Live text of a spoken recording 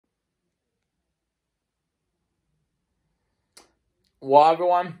Well,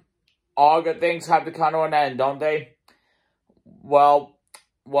 everyone, all good things have to come to an end, don't they? Well,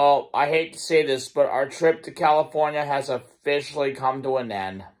 I hate to say this, but our trip to California has officially come to an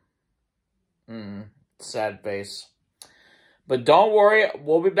end. Sad face. But don't worry,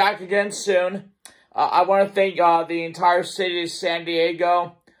 we'll be back again soon. I want to thank the entire city of San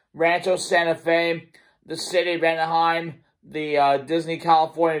Diego, Rancho Santa Fe, the city of Anaheim, the Disney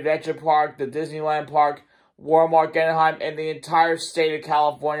California Adventure Park, the Disneyland Park, Walmart Anaheim, and the entire state of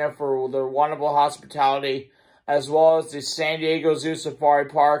California for their wonderful hospitality, as well as the San Diego Zoo Safari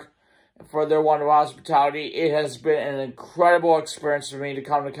Park for their wonderful hospitality. It has been an incredible experience for me to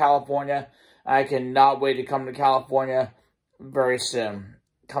come to California. I cannot wait to come to California very soon.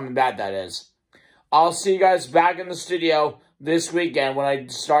 Coming back, that is. I'll see you guys back in the studio this weekend when I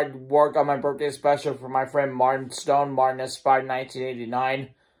start work on my birthday special for my friend Martin Stone, Martin Aspired 1989,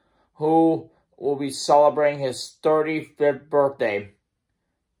 who will be celebrating his 35th birthday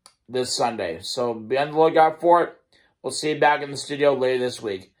this Sunday. So be on the lookout for it. We'll see you back in the studio later this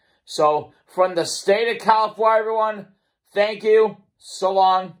week. So from the state of California, everyone, thank you. So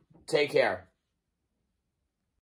long. Take care.